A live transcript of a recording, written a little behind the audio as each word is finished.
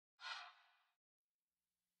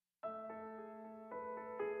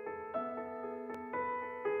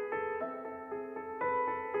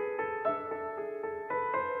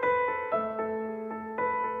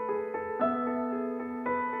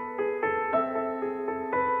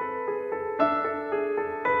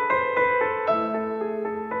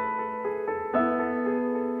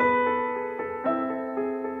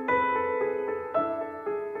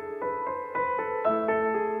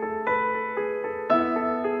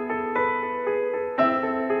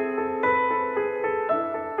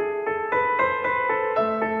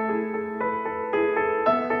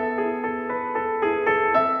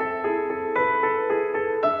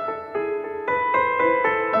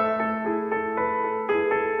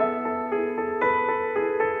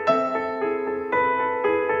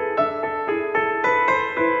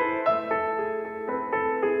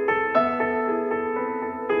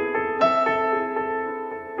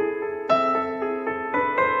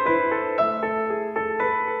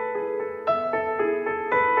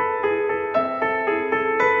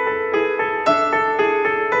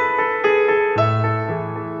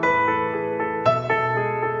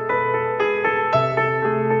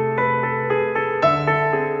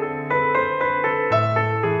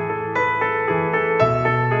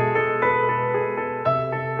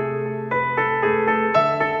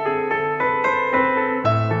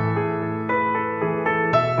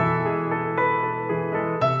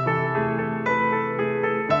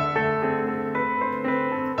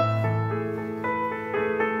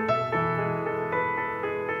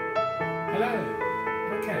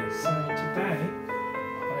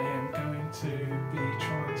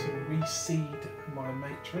seed my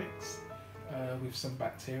matrix with some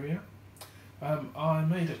bacteria. I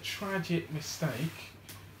made a tragic mistake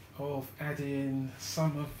of adding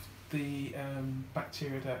some of the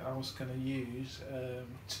bacteria that I was going to use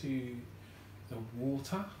to the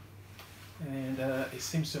water, and it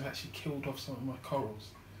seems to have actually killed off some of my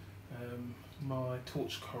corals. My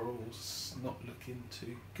torch corals not looking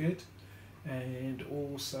too good, and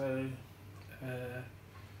also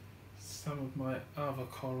some of my other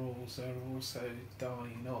corals are also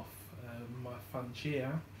dying off. My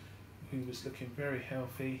Fungia, who was looking very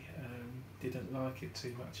healthy, didn't like it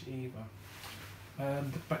too much either.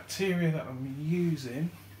 The bacteria that I'm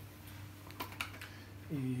using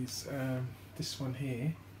is this one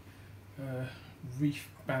here, Reef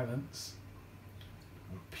Balance,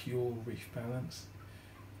 or Pure Reef Balance.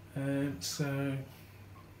 So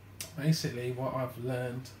basically what I've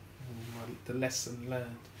learned, the lesson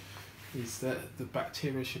learned, is that the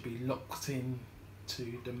bacteria should be locked in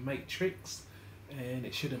to the matrix and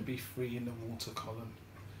it shouldn't be free in the water column.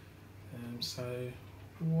 So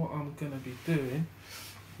what I'm going to be doing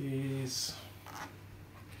is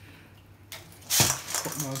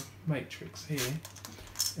put my matrix here,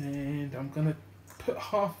 and I'm going to put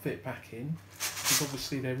half of it back in, because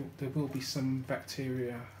obviously there will be some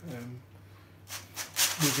bacteria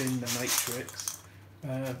within the matrix,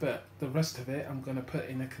 but the rest of it I'm going to put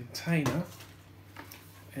in a container,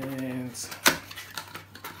 and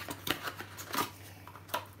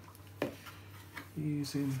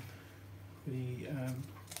using the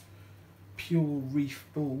pure reef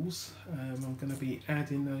balls, I'm going to be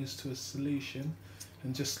adding those to a solution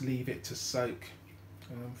and just leave it to soak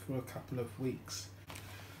for a couple of weeks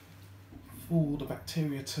for the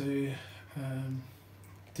bacteria to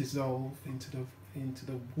dissolve into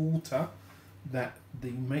the water that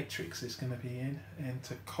the matrix is going to be in, and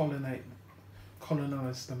to colonize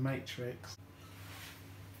the matrix.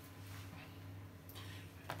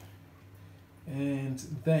 And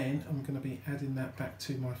then I'm going to be adding that back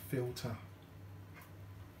to my filter.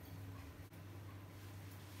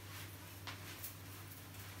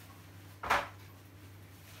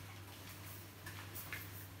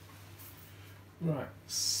 Right,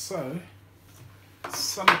 so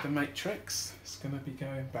some of the matrix is going to be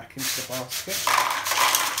going back into the basket,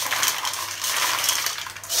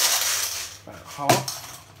 about half.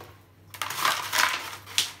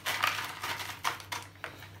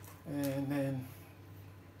 And then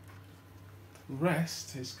the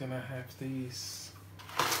rest is going to have these,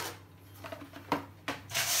 I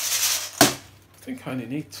think I only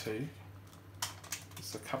need two,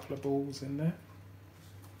 just a couple of balls in there,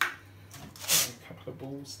 and a couple of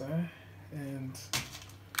balls there, and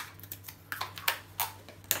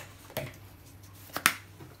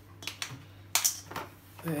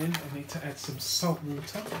then I need to add some salt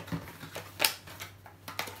water.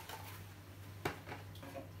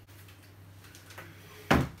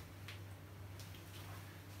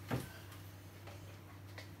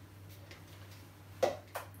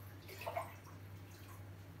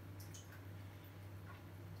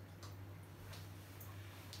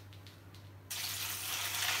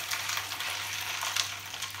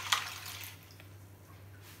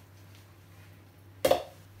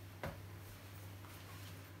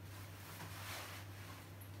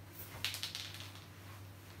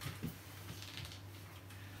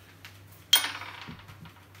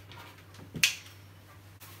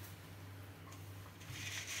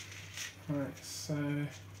 Right, so you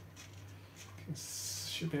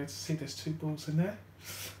should be able to see there's two balls in there,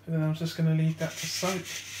 and then I'm just going to leave that to soak.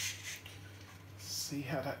 See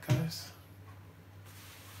how that goes.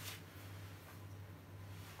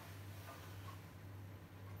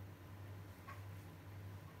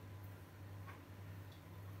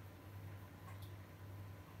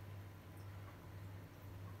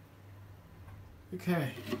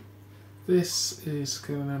 Okay. This is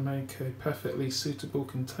going to make a perfectly suitable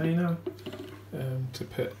container to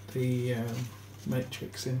put the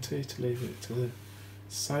matrix into, to leave it to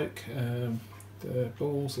soak. The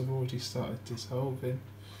balls have already started dissolving,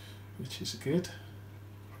 which is good.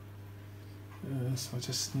 So I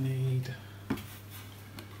just need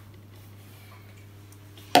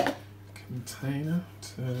a container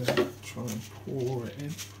to try and pour it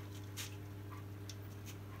in.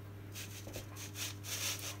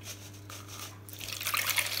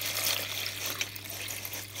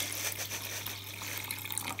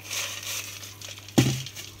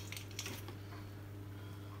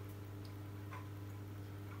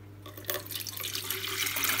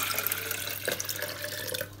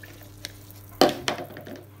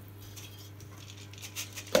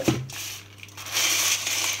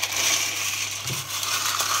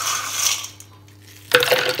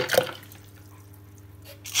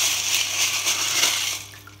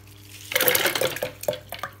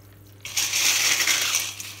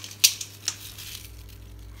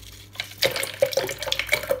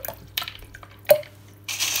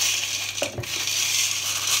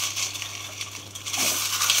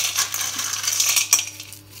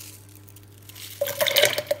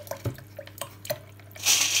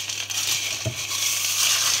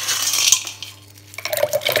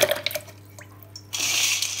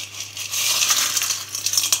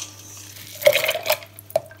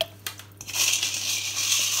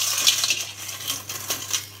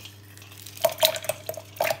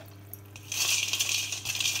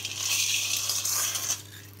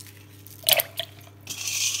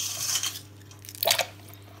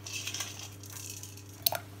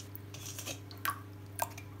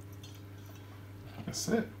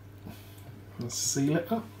 That's it. Let's seal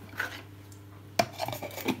it up.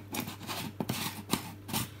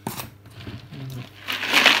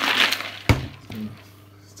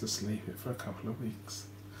 Let's just leave it for a couple of weeks.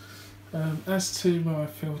 As to my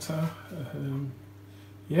filter,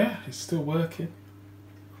 yeah, it's still working,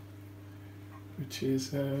 which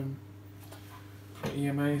is pretty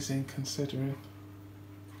amazing considering.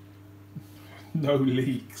 No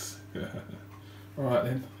leaks. Alright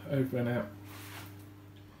then, over and out.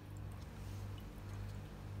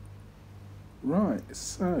 Right,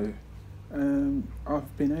 so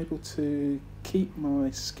I've been able to keep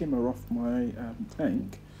my skimmer off my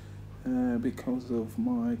tank because of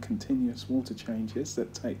my continuous water changes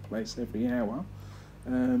that take place every hour.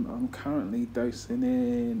 I'm currently dosing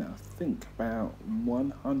in, I think, about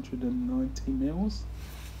 190 mils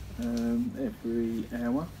every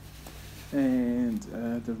hour, and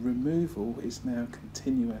the removal is now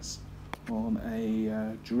continuous on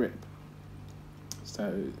a drip.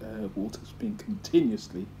 So water's been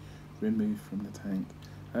continuously removed from the tank.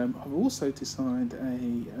 I've also designed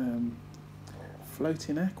a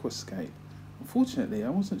floating aquascape. Unfortunately, I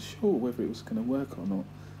wasn't sure whether it was going to work or not,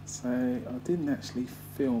 so I didn't actually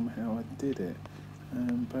film how I did it,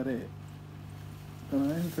 but I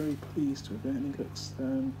am very pleased with it, and it looks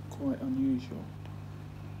quite unusual.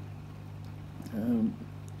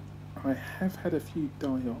 I have had a few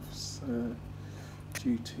die-offs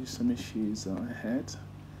due to some issues that I had.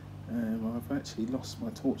 I've actually lost my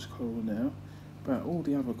torch coral now, but all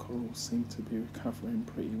the other corals seem to be recovering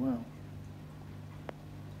pretty well.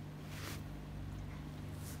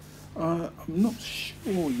 I'm not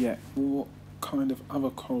sure yet what kind of other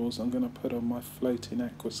corals I'm going to put on my floating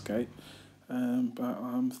aquascape, but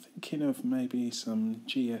I'm thinking of maybe some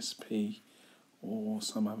GSP or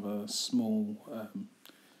some other small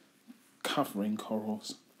covering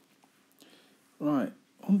corals. Right,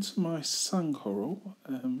 onto my sun coral.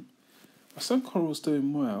 My sun coral's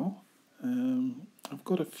doing well. I've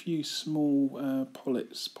got a few small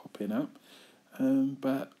polyps popping up,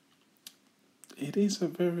 but it is a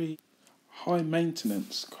very high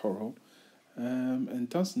maintenance coral and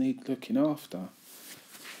does need looking after.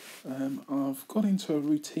 I've got into a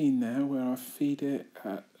routine now where I feed it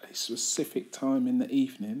at a specific time in the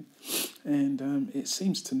evening, and it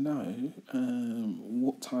seems to know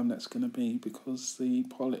what time that's going to be because the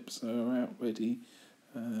polyps are out ready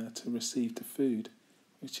to receive the food,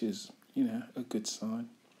 which is, you know, a good sign.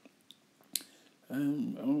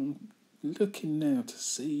 I'm looking now to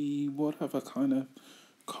see what other kind of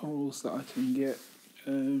corals that I can get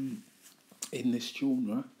in this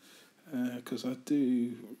genre, because I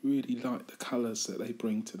do really like the colours that they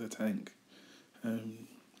bring to the tank.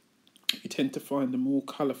 You tend to find the more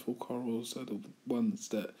colourful corals are the ones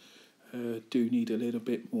that do need a little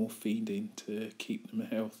bit more feeding to keep them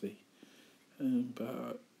healthy.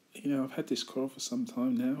 But, you know, I've had this coral for some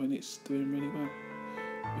time now and it's doing really well.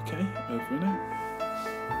 Okay, over and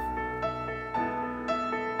out.